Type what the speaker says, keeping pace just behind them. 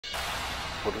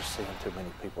We're just seeing too many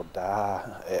people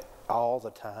die all the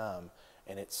time,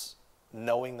 and it's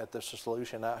knowing that there's a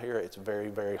solution out here, it's very,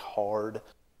 very hard.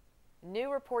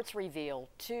 New reports reveal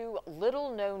 2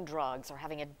 little-known drugs are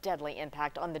having a deadly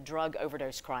impact on the drug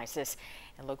overdose crisis,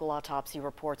 and local autopsy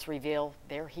reports reveal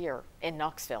they're here in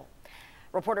Knoxville.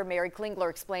 Reporter Mary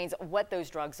Klingler explains what those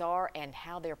drugs are and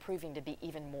how they're proving to be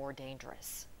even more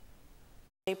dangerous.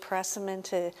 They press them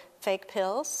into fake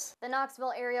pills. The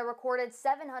Knoxville area recorded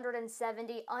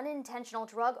 770 unintentional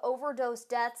drug overdose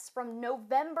deaths from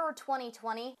November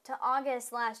 2020 to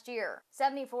August last year.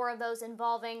 74 of those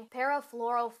involving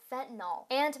para-fluorofentanyl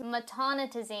and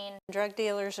metonitazine. Drug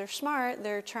dealers are smart.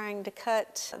 They're trying to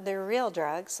cut their real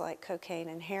drugs like cocaine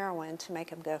and heroin to make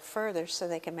them go further so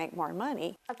they can make more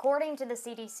money. According to the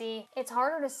CDC, it's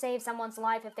harder to save someone's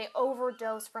life if they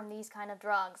overdose from these kind of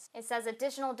drugs. It says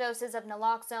additional doses of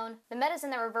naloxone, the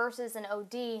medicine that reverses an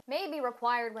OD, may be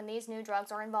required when these new drugs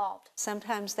are involved.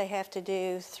 Sometimes they have to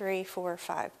do 3, 4,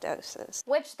 5 doses.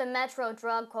 Which the Metro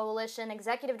Drug Coalition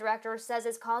executive director says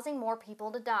is causing more people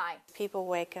to die. People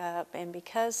wake up, and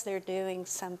because they're doing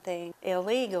something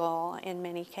illegal in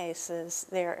many cases,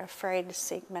 they're afraid to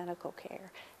seek medical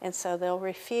care, and so they'll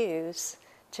refuse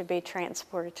to be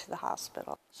transported to the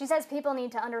hospital. She says people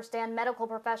need to understand medical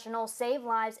professionals save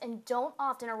lives and don't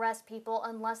often arrest people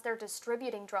unless they're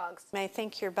distributing drugs. You may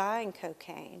think you're buying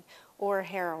cocaine or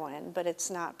heroin, but it's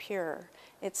not pure.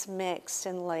 It's mixed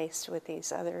and laced with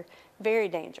these other very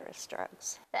dangerous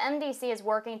drugs. The MDC is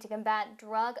working to combat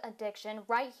drug addiction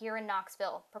right here in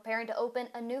Knoxville, preparing to open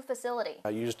a new facility. I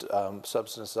used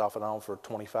substances off and on for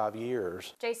 25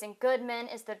 years. Jason Goodman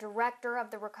is the director of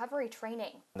the recovery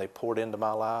training. They poured into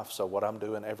my life, so what I'm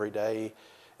doing every day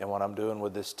and what I'm doing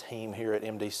with this team here at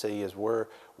MDC is we're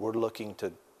looking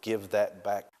to give that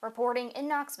back. Reporting in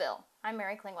Knoxville, I'm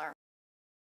Mary Klingler.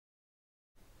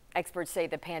 Experts say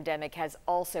the pandemic has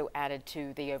also added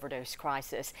to the overdose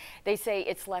crisis. They say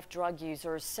it's left drug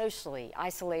users socially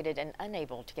isolated and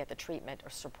unable to get the treatment or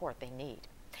support they need.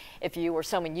 If you or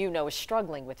someone you know is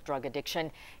struggling with drug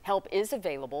addiction, help is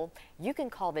available. You can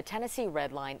call the Tennessee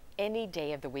Red Line any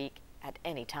day of the week at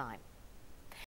any time.